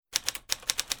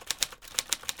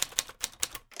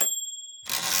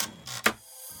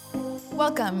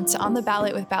Welcome to On the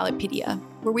Ballot with Ballotpedia,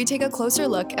 where we take a closer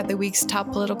look at the week's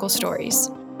top political stories.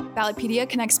 Ballotpedia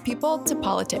connects people to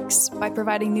politics by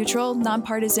providing neutral,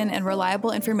 nonpartisan, and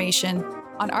reliable information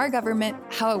on our government,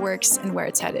 how it works, and where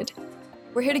it's headed.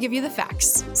 We're here to give you the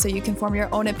facts so you can form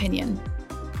your own opinion.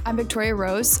 I'm Victoria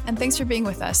Rose, and thanks for being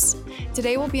with us.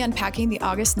 Today we'll be unpacking the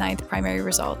August 9th primary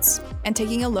results and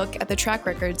taking a look at the track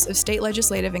records of state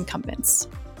legislative incumbents.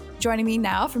 Joining me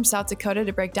now from South Dakota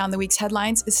to break down the week's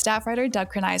headlines is staff writer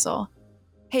Doug Kreneisel.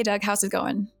 Hey Doug, how's it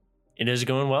going? It is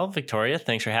going well, Victoria.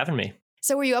 Thanks for having me.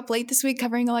 So were you up late this week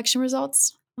covering election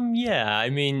results? Yeah,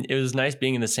 I mean, it was nice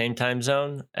being in the same time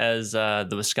zone as the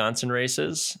Wisconsin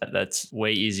races. That's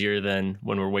way easier than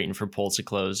when we're waiting for polls to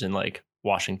close in like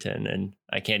Washington. And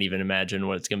I can't even imagine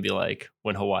what it's going to be like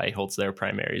when Hawaii holds their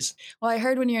primaries. Well, I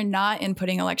heard when you're not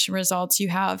inputting election results, you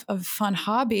have a fun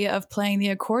hobby of playing the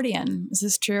accordion. Is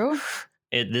this true?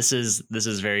 This is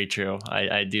very true.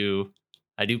 I do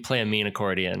play a mean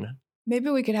accordion. Maybe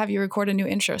we could have you record a new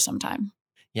intro sometime.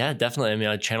 Yeah, definitely. I mean,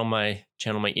 I channel my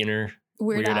inner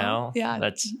Weird Al. Yeah.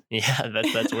 That's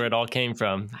where it all came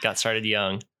from. Got started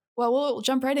young. Well, we'll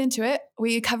jump right into it.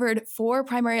 We covered 4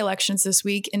 primary elections this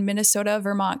week in Minnesota,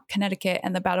 Vermont, Connecticut,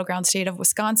 and the battleground state of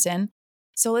Wisconsin.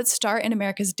 So let's start in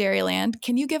America's Dairyland.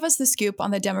 Can you give us the scoop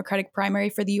on the Democratic primary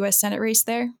for the U.S. Senate race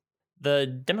there? The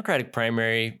Democratic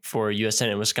primary for U.S.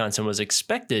 Senate in Wisconsin was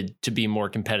expected to be more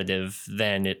competitive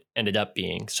than it ended up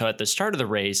being. So at the start of the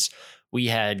race, we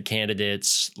had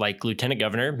candidates like Lieutenant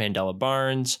Governor Mandela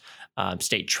Barnes,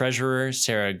 State Treasurer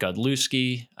Sarah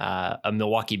Godlewski, a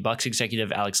Milwaukee Bucks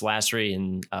executive Alex Lasry,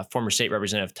 and former state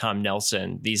representative Tom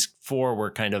Nelson. These 4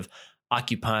 were kind of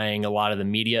occupying a lot of the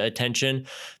media attention.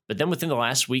 But then within the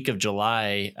last week of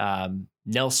July,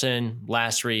 Nelson,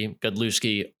 Lasry,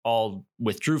 Godlewski all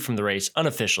withdrew from the race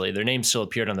unofficially. Their names still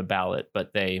appeared on the ballot,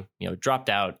 but they dropped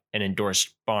out and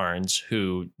endorsed Barnes,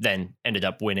 who then ended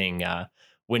up winning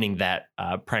that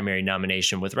primary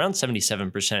nomination with around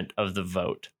 77% of the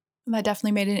vote. That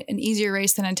definitely made it an easier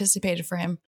race than anticipated for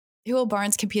him. Who will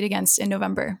Barnes compete against in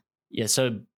November? Yeah,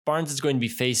 so Barnes is going to be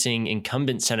facing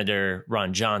incumbent Senator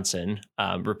Ron Johnson,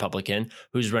 Republican,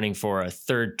 who's running for a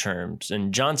 3rd term.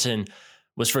 And Johnson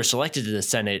was first elected to the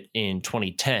Senate in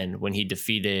 2010 when he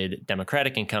defeated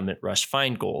Democratic incumbent Russ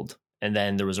Feingold. And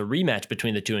then there was a rematch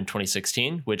between the two in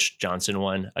 2016, which Johnson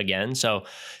won again. So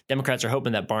Democrats are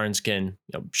hoping that Barnes can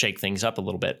shake things up a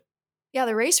little bit. Yeah,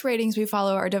 the race ratings we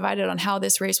follow are divided on how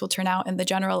this race will turn out in the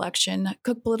general election.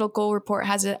 Cook Political Report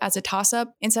has it as a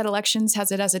toss-up. Inside Elections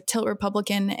has it as a tilt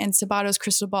Republican, and Sabato's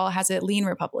Crystal Ball has it lean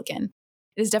Republican.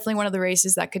 It is definitely one of the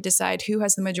races that could decide who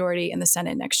has the majority in the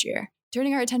Senate next year.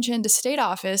 Turning our attention to state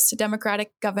office,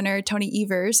 Democratic Governor Tony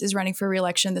Evers is running for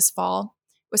re-election this fall.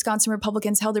 Wisconsin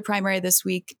Republicans held a primary this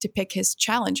week to pick his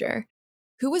challenger.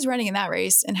 Who was running in that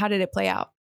race, and how did it play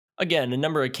out? Again, a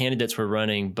number of candidates were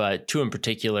running, but 2 in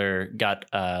particular got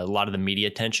a lot of the media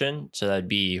attention. So that'd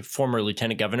be former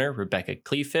Lieutenant Governor Rebecca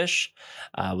Kleefisch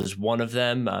was one of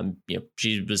them.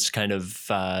 She was kind of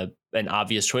an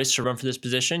obvious choice to run for this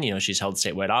position. She's held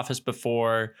statewide office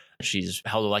before. She's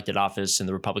held elected office in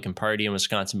the Republican Party in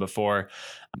Wisconsin before.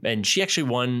 And she actually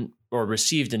won or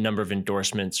received a number of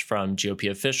endorsements from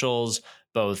GOP officials,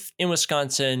 both in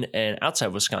Wisconsin and outside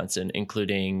Wisconsin,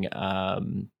 including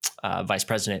Vice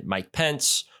President Mike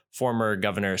Pence, former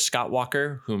Governor Scott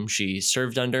Walker, whom she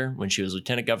served under when she was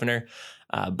Lieutenant Governor.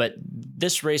 But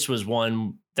this race was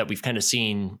one that we've kind of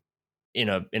seen in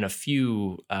a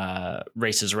few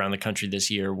races around the country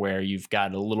this year, where you've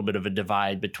got a little bit of a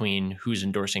divide between who's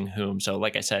endorsing whom. So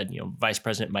like I said, Vice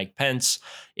President Mike Pence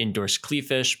endorsed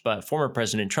Kleefisch, but former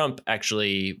President Trump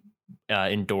actually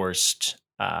endorsed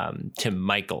Tim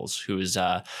Michels, who is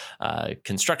a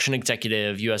construction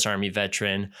executive, U.S. Army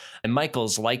veteran. And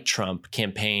Michels, like Trump,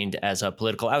 campaigned as a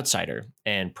political outsider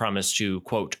and promised to,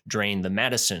 quote, drain the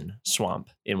Madison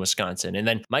swamp in Wisconsin. And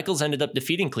then Michels ended up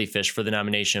defeating Kleefisch for the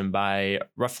nomination by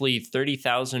roughly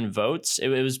 30,000 votes. It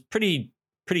was pretty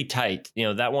tight.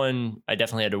 That one, I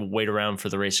definitely had to wait around for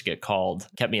the race to get called.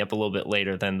 Kept me up a little bit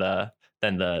later than the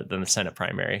Senate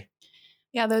primary.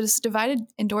 Yeah, those divided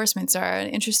endorsements are an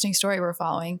interesting story we're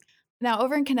following. Now,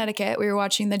 over in Connecticut, we were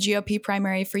watching the GOP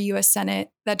primary for U.S.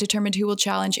 Senate that determined who will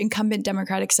challenge incumbent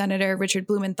Democratic Senator Richard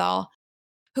Blumenthal,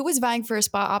 who was vying for a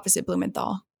spot opposite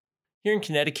Blumenthal. Here in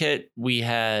Connecticut, we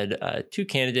had 2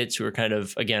 candidates who were kind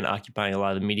of, again, occupying a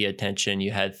lot of the media attention.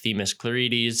 You had Themis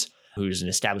Klarides, who's an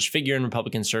established figure in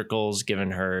Republican circles,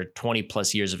 given her 20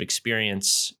 plus years of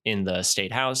experience in the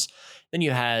state house. Then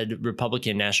you had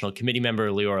Republican National Committee member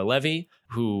Leora Levy,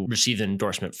 who received an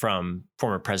endorsement from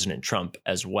former President Trump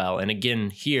as well. And again,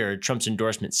 here, Trump's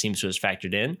endorsement seems to have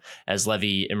factored in as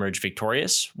Levy emerged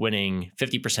victorious, winning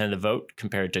 50% of the vote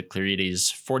compared to Clarity's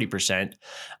 40%.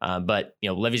 But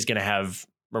Levy's going to have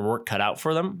work cut out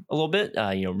for them a little bit.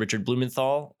 Richard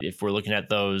Blumenthal, if we're looking at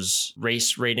those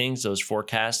race ratings, those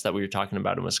forecasts that we were talking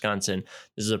about in Wisconsin,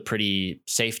 this is a pretty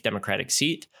safe Democratic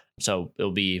seat. So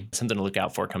it'll be something to look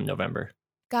out for come November.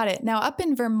 Got it. Now, up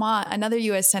in Vermont, another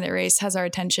U.S. Senate race has our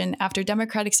attention after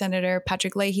Democratic Senator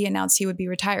Patrick Leahy announced he would be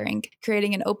retiring,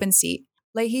 creating an open seat.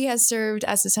 Leahy has served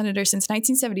as a senator since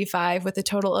 1975 with a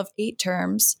total of 8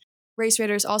 terms. Race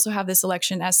raters also have this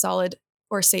election as solid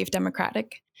or safe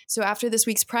Democratic. So after this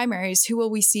week's primaries, who will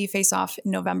we see face off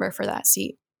in November for that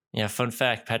seat? Yeah, fun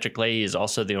fact, Patrick Leahy is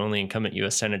also the only incumbent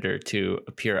U.S. senator to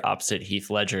appear opposite Heath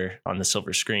Ledger on the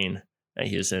silver screen.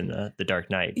 He was in The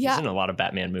Dark Knight. Yeah. He's in a lot of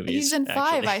Batman movies. He's in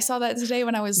 5. I saw that today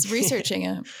when I was researching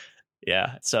him.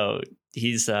 Yeah, so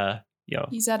he's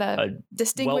he's had a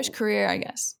distinguished career, I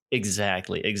guess.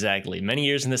 Exactly. Many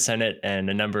years in the Senate and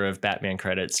a number of Batman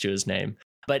credits to his name.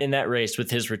 But in that race with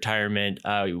his retirement,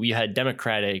 we had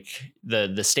Democratic,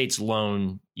 the state's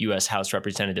lone U.S. House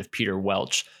Representative Peter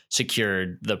Welch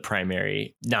secured the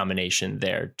primary nomination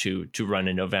there to run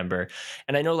in November.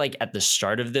 And I know at the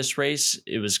start of this race,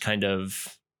 it was kind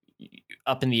of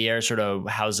up in the air, sort of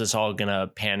how's this all going to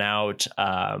pan out,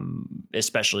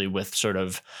 especially with sort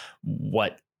of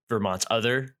what Vermont's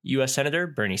other U.S. Senator,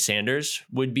 Bernie Sanders,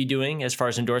 would be doing as far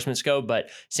as endorsements go. But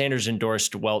Sanders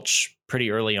endorsed Welch pretty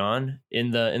early on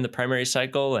in the primary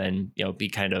cycle and, he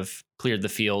kind of cleared the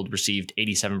field, received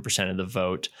 87% of the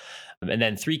vote. And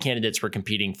then 3 candidates were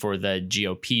competing for the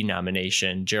GOP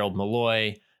nomination: Gerald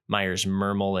Malloy, Myers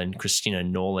Mermel, and Christina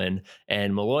Nolan.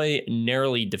 And Malloy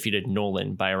narrowly defeated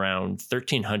Nolan by around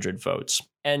 1,300 votes.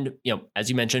 And,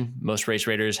 as you mentioned, most race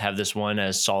raters have this one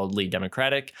as solidly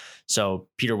Democratic. So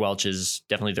Peter Welch is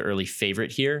definitely the early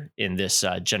favorite here in this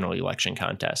general election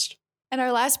contest. And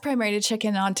our last primary to check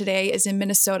in on today is in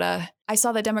Minnesota. I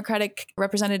saw that Democratic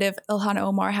Representative Ilhan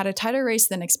Omar had a tighter race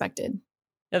than expected.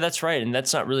 Yeah, that's right. And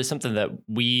that's not really something that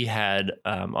we had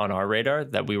on our radar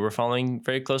that we were following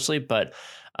very closely. But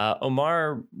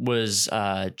Omar was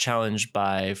challenged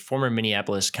by former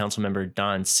Minneapolis councilmember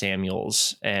Don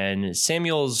Samuels. And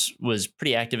Samuels was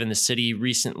pretty active in the city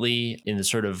recently in the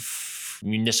sort of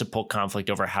municipal conflict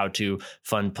over how to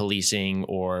fund policing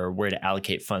or where to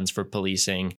allocate funds for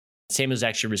policing. Samuels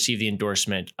actually received the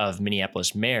endorsement of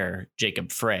Minneapolis Mayor Jacob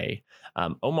Frey.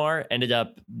 Omar ended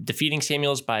up defeating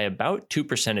Samuels by about 2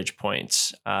 percentage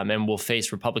points and will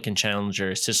face Republican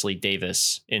challenger Cicely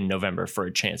Davis in November for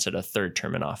a chance at a 3rd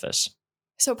term in office.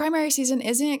 So primary season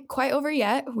isn't quite over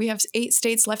yet. We have 8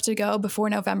 states left to go before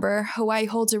November. Hawaii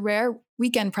holds a rare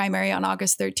weekend primary on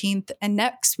August 13th. And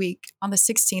next week on the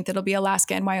 16th, it'll be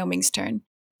Alaska and Wyoming's turn.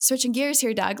 Switching gears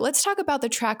here, Doug, let's talk about the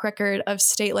track record of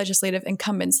state legislative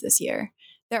incumbents this year.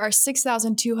 There are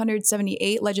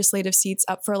 6,278 legislative seats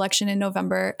up for election in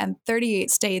November, and 38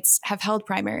 states have held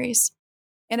primaries.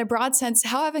 In a broad sense,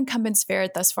 how have incumbents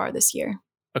fared thus far this year?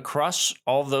 Across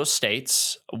all of those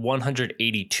states,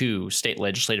 182 state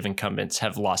legislative incumbents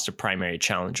have lost to primary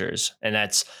challengers, and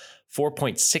that's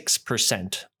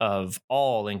 4.6% of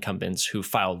all incumbents who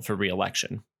filed for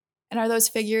re-election. And are those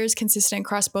figures consistent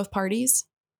across both parties?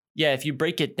 Yeah, if you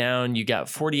break it down, you got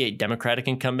 48 Democratic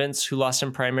incumbents who lost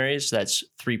in primaries. That's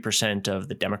 3% of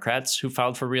the Democrats who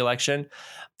filed for re-election.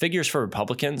 Figures for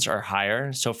Republicans are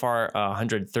higher. So far,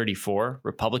 134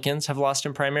 Republicans have lost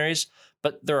in primaries,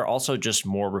 but there are also just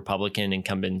more Republican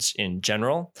incumbents in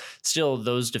general. Still,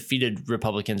 those defeated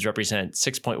Republicans represent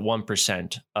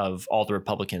 6.1% of all the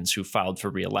Republicans who filed for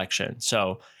re-election.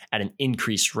 So at an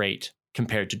increased rate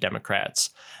compared to Democrats.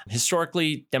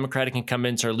 Historically, Democratic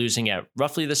incumbents are losing at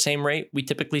roughly the same rate we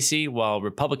typically see, while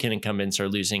Republican incumbents are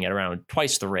losing at around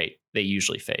twice the rate they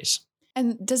usually face.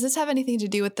 And does this have anything to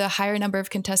do with the higher number of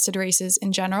contested races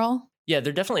in general? Yeah,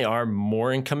 there definitely are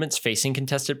more incumbents facing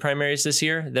contested primaries this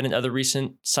year than in other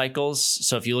recent cycles.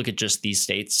 So if you look at just these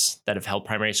states that have held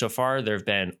primaries so far, there have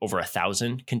been over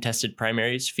 1,000 contested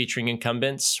primaries featuring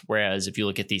incumbents. Whereas if you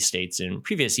look at these states in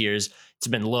previous years, it's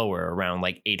been lower, around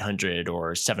 800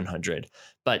 or 700.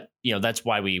 But, that's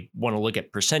why we want to look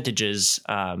at percentages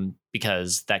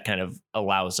because that kind of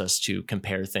allows us to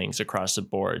compare things across the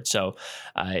board. So,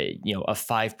 a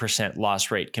 5%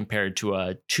 loss rate compared to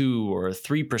a 2 or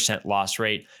 3% loss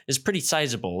rate is pretty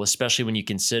sizable, especially when you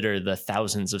consider the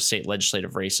thousands of state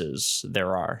legislative races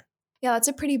there are. Yeah, that's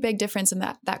a pretty big difference in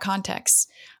that context.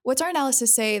 What's our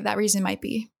analysis say that reason might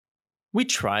be? We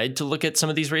tried to look at some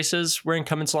of these races where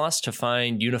incumbents lost to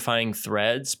find unifying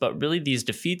threads, but really these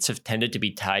defeats have tended to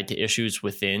be tied to issues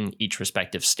within each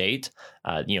respective state,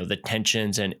 the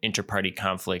tensions and inter-party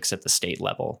conflicts at the state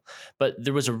level. But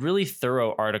there was a really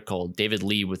thorough article David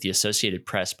Lee with the Associated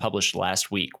Press published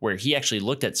last week where he actually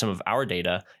looked at some of our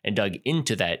data and dug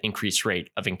into that increased rate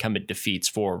of incumbent defeats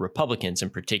for Republicans in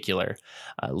particular.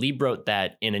 Lee wrote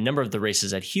that in a number of the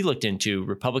races that he looked into,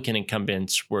 Republican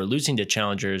incumbents were losing to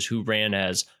challengers who ran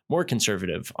as more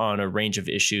conservative on a range of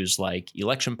issues like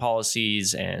election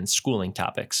policies and schooling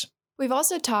topics. We've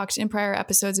also talked in prior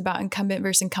episodes about incumbent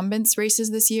versus incumbents races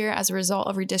this year as a result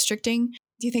of redistricting.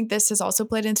 Do you think this has also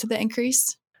played into the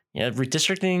increase? Yeah,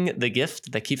 redistricting, the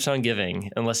gift that keeps on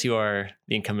giving, unless you are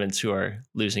the incumbents who are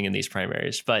losing in these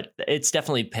primaries. But it's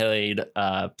definitely played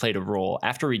a role.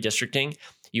 After redistricting,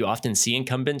 you often see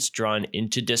incumbents drawn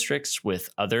into districts with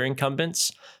other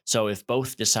incumbents. So if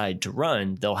both decide to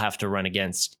run, they'll have to run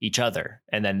against each other.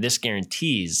 And then this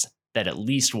guarantees that at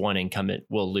least one incumbent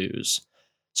will lose.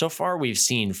 So far, we've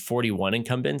seen 41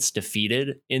 incumbents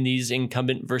defeated in these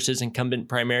incumbent versus incumbent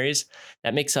primaries.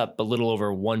 That makes up a little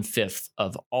over 1/5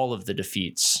 of all of the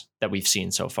defeats that we've seen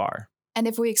so far. And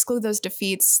if we exclude those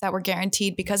defeats that were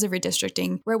guaranteed because of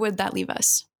redistricting, where would that leave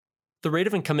us? The rate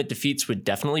of incumbent defeats would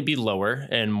definitely be lower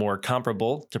and more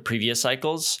comparable to previous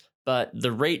cycles, but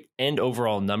the rate and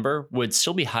overall number would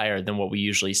still be higher than what we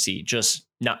usually see, just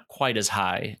not quite as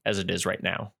high as it is right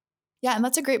now. Yeah, and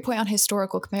that's a great point on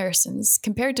historical comparisons.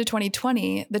 Compared to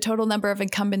 2020, the total number of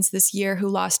incumbents this year who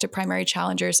lost to primary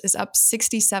challengers is up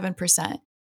 67%.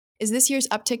 Is this year's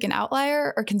uptick an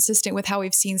outlier or consistent with how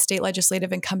we've seen state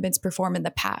legislative incumbents perform in the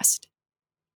past?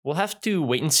 We'll have to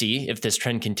wait and see if this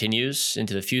trend continues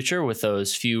into the future with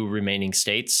those few remaining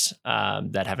states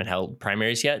that haven't held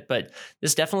primaries yet. But this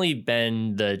has definitely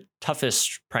been the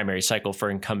toughest primary cycle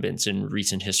for incumbents in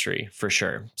recent history, for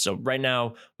sure. So right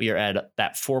now, we are at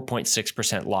that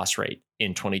 4.6% loss rate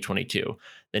in 2022.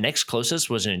 The next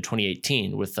closest was in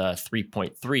 2018 with a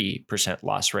 3.3%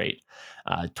 loss rate.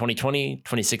 2020,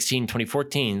 2016,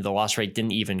 2014, the loss rate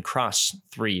didn't even cross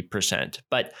 3%.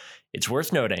 But it's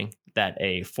worth noting that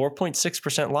a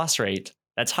 4.6% loss rate,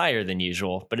 that's higher than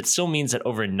usual, but it still means that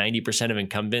over 90% of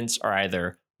incumbents are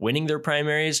either winning their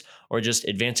primaries or just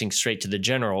advancing straight to the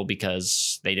general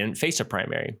because they didn't face a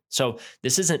primary. So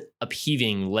this isn't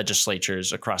upheaving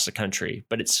legislatures across the country,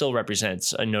 but it still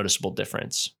represents a noticeable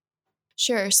difference.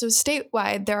 Sure. So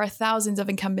statewide, there are thousands of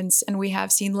incumbents, and we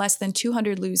have seen less than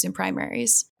 200 lose in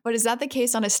primaries. But is that the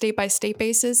case on a state-by-state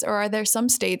basis, or are there some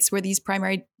states where these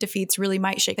primary defeats really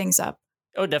might shake things up?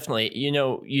 Oh, definitely.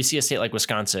 You see a state like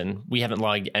Wisconsin, we haven't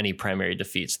logged any primary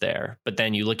defeats there. But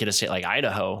then you look at a state like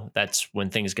Idaho, that's when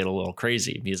things get a little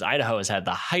crazy because Idaho has had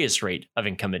the highest rate of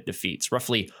incumbent defeats.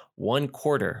 Roughly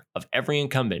 1/4 of every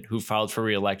incumbent who filed for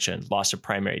re-election lost to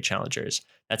primary challengers.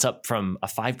 That's up from a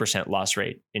 5% loss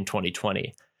rate in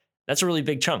 2020. That's a really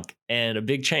big chunk and a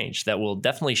big change that will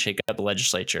definitely shake up the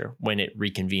legislature when it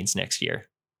reconvenes next year.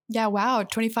 Yeah, wow.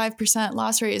 25%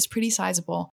 loss rate is pretty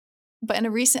sizable. But in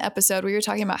a recent episode, we were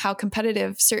talking about how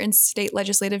competitive certain state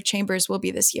legislative chambers will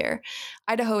be this year.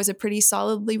 Idaho is a pretty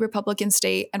solidly Republican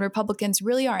state, and Republicans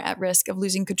really aren't at risk of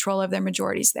losing control of their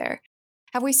majorities there.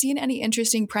 Have we seen any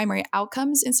interesting primary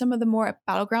outcomes in some of the more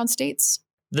battleground states?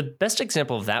 The best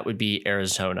example of that would be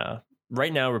Arizona.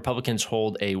 Right now, Republicans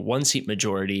hold a 1-seat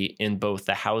majority in both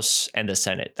the House and the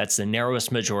Senate. That's the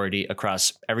narrowest majority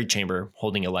across every chamber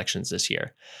holding elections this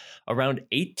year. Around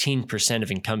 18%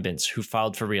 of incumbents who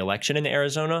filed for re-election in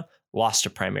Arizona lost to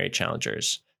primary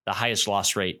challengers, the highest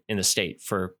loss rate in the state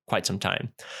for quite some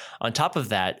time. On top of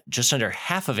that, just under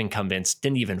half of incumbents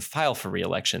didn't even file for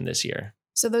re-election this year.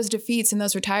 So those defeats and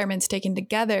those retirements taken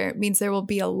together means there will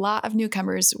be a lot of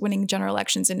newcomers winning general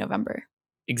elections in November.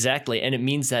 Exactly. And it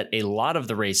means that a lot of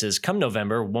the races come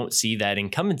November won't see that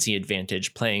incumbency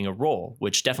advantage playing a role,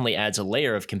 which definitely adds a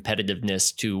layer of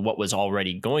competitiveness to what was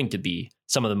already going to be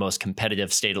some of the most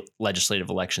competitive state legislative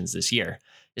elections this year,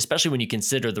 especially when you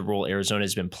consider the role Arizona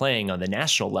has been playing on the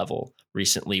national level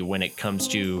recently when it comes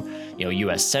to,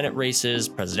 U.S. Senate races,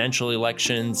 presidential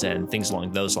elections, and things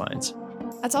along those lines.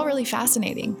 That's all really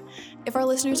fascinating. If our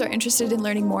listeners are interested in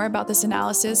learning more about this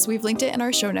analysis, we've linked it in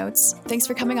our show notes. Thanks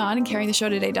for coming on and carrying the show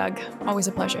today, Doug. Always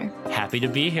a pleasure. Happy to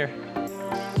be here.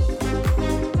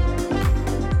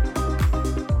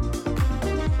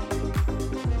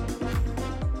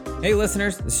 Hey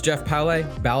listeners, this is Jeff Paulet,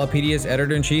 Ballotpedia's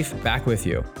Editor-in-Chief, back with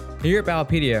you. Here at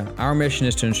Ballotpedia, our mission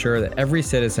is to ensure that every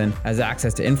citizen has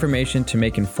access to information to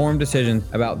make informed decisions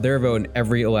about their vote in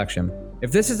every election.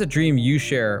 If this is a dream you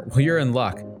share, well, you're in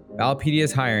luck. Ballotpedia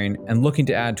is hiring and looking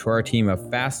to add to our team of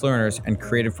fast learners and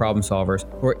creative problem solvers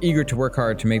who are eager to work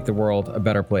hard to make the world a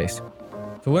better place.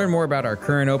 To learn more about our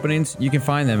current openings, you can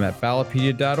find them at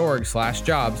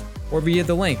ballotpedia.org/jobs or via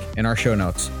the link in our show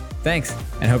notes. Thanks,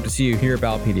 and hope to see you here at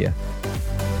Ballotpedia.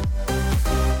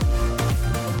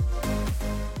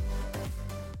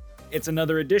 It's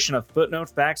another edition of Footnote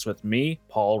Facts with me,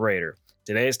 Paul Rader.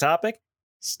 Today's topic,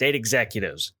 state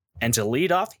executives. And to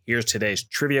lead off, here's today's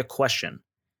trivia question.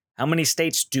 How many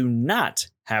states do not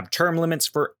have term limits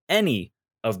for any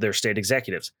of their state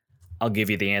executives? I'll give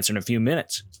you the answer in a few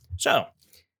minutes. So,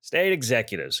 state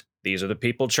executives. These are the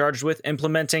people charged with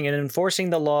implementing and enforcing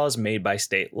the laws made by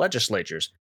state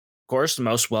legislatures. Of course, the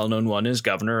most well-known one is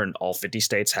governor, and all 50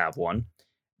 states have one.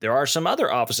 There are some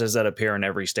other offices that appear in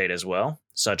every state as well,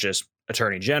 such as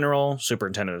Attorney General,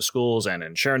 Superintendent of Schools, and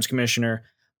Insurance Commissioner,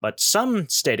 but some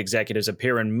state executives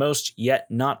appear in most, yet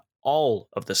not all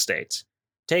of the states.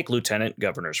 Take lieutenant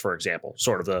governors, for example,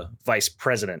 sort of the vice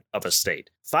president of a state.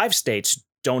 5 states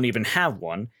don't even have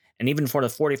one, and even for the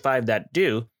 45 that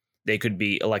do, they could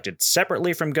be elected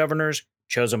separately from governors,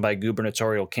 chosen by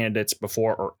gubernatorial candidates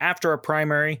before or after a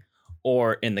primary,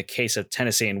 or in the case of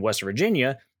Tennessee and West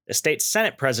Virginia, the state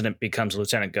Senate president becomes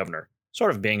lieutenant governor,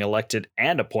 sort of being elected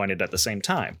and appointed at the same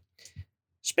time.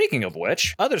 Speaking of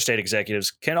which, other state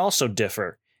executives can also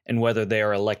differ in whether they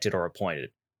are elected or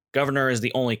appointed. Governor is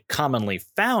the only commonly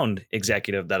found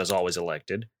executive that is always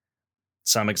elected.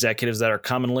 Some executives that are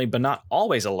commonly but not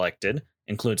always elected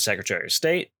include Secretary of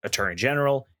State, Attorney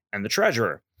General, and the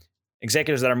Treasurer.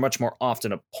 Executives that are much more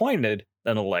often appointed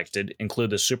than elected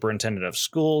include the Superintendent of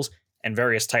Schools and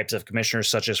various types of commissioners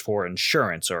such as for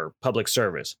insurance or public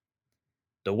service.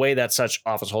 The way that such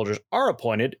office holders are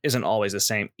appointed isn't always the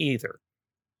same either.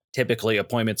 Typically,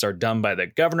 appointments are done by the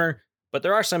governor, but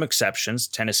there are some exceptions.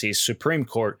 Tennessee's Supreme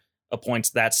Court appoints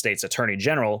that state's Attorney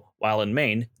General, while in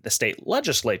Maine, the state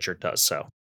legislature does so.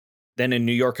 Then in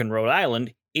New York and Rhode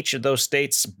Island, each of those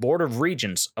states' Board of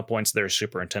Regents appoints their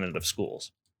Superintendent of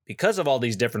Schools. Because of all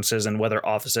these differences in whether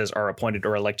offices are appointed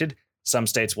or elected, some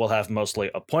states will have mostly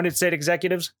appointed state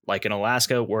executives, like in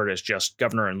Alaska, where it is just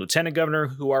governor and lieutenant governor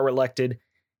who are elected,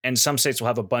 and some states will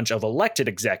have a bunch of elected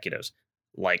executives,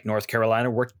 like North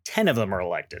Carolina, where 10 of them are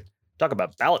elected. Talk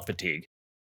about ballot fatigue.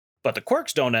 But the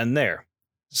quirks don't end there.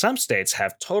 Some states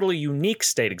have totally unique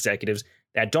state executives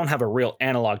that don't have a real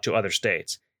analog to other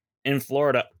states. In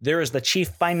Florida, there is the Chief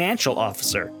Financial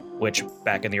Officer, which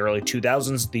back in the early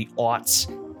 2000s, the aughts,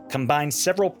 combined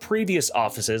several previous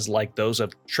offices like those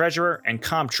of Treasurer and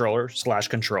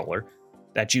Comptroller/Controller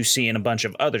that you see in a bunch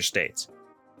of other states.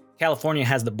 California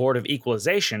has the Board of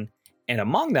Equalization, and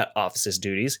among that office's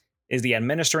duties is the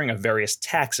administering of various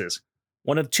taxes.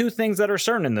 One of 2 things that are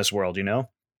certain in this world, you know.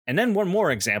 And then one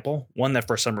more example, one that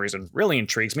for some reason really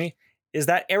intrigues me, is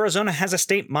that Arizona has a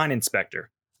state mine inspector.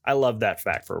 I love that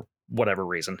fact for whatever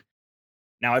reason.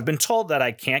 Now, I've been told that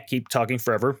I can't keep talking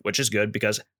forever, which is good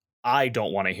because I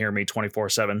don't want to hear me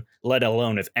 24/7, let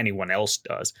alone if anyone else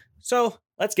does. So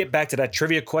let's get back to that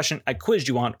trivia question I quizzed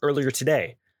you on earlier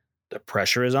today. The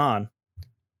pressure is on.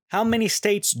 How many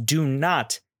states do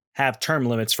not have term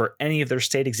limits for any of their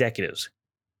state executives?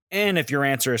 And if your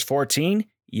answer is 14,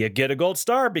 you get a gold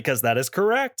star because that is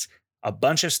correct. A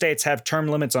bunch of states have term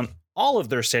limits on all of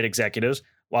their state executives,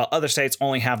 while other states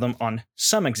only have them on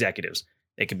some executives.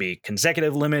 They could be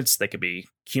consecutive limits, they could be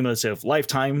cumulative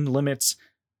lifetime limits,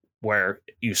 where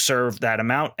you serve that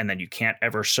amount and then you can't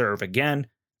ever serve again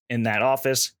in that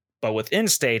office. But within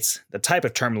states, the type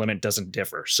of term limit doesn't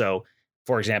differ. So,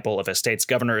 for example, if a state's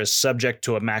governor is subject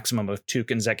to a maximum of 2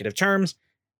 consecutive terms,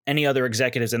 any other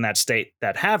executives in that state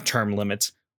that have term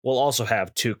limits will also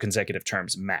have 2 consecutive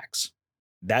terms max.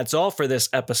 That's all for this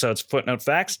episode's Footnote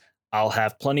Facts. I'll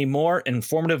have plenty more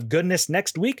informative goodness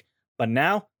next week, but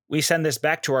now we send this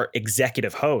back to our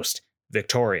executive host,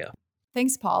 Victoria.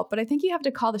 Thanks, Paul, but I think you have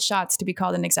to call the shots to be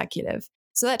called an executive.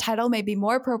 So that title may be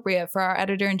more appropriate for our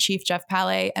editor-in-chief, Jeff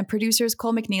Palais, and producers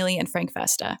Cole McNeely and Frank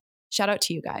Vesta. Shout out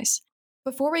to you guys.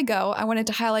 Before we go, I wanted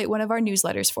to highlight one of our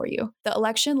newsletters for you, the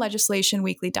Election Legislation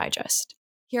Weekly Digest.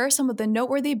 Here are some of the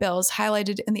noteworthy bills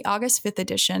highlighted in the August 5th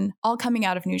edition, all coming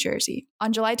out of New Jersey.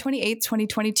 On July 28,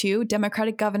 2022,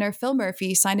 Democratic Governor Phil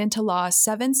Murphy signed into law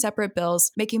 7 separate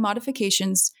bills making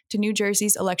modifications to New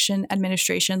Jersey's election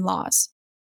administration laws.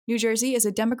 New Jersey is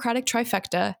a Democratic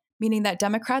trifecta, meaning that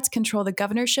Democrats control the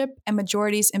governorship and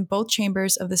majorities in both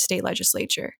chambers of the state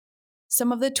legislature.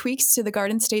 Some of the tweaks to the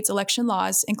Garden State's election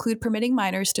laws include permitting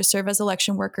minors to serve as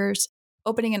election workers,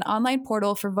 opening an online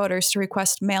portal for voters to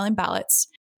request mail-in ballots,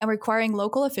 and requiring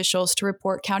local officials to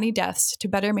report county deaths to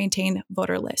better maintain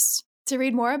voter lists. To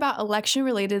read more about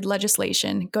election-related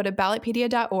legislation, go to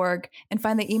ballotpedia.org and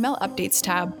find the Email Updates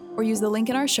tab, or use the link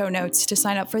in our show notes to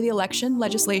sign up for the Election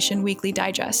Legislation Weekly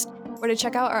Digest, or to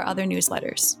check out our other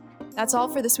newsletters. That's all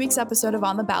for this week's episode of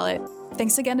On the Ballot.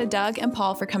 Thanks again to Doug and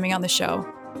Paul for coming on the show.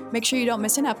 Make sure you don't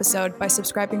miss an episode by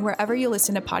subscribing wherever you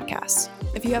listen to podcasts.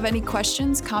 If you have any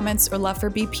questions, comments, or love for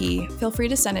BP, feel free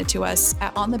to send it to us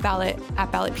at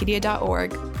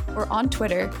ontheballot@ballotpedia.org or on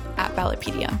Twitter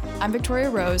 @ballotpedia. I'm Victoria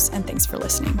Rose, and thanks for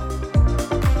listening.